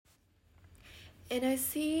And I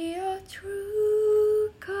see your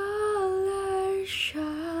true colors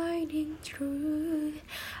shining through.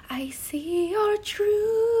 I see your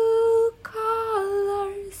true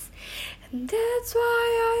colors, and that's why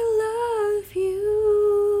I love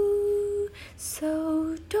you.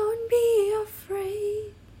 So don't be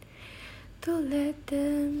afraid to let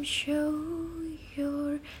them show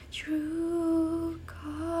your true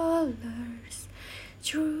colors.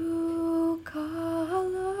 True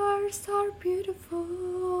colors are beautiful.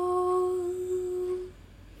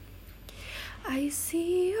 I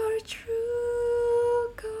see your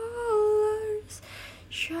true colors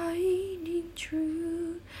shining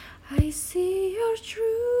through. I see your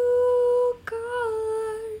true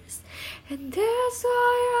colors, and that's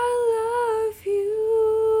why I love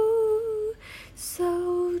you.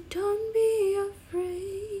 So don't be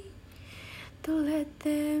afraid to let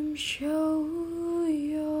them show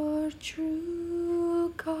your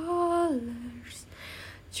true colors.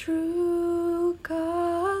 True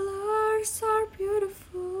colors are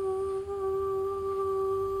beautiful,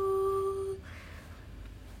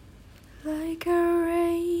 like a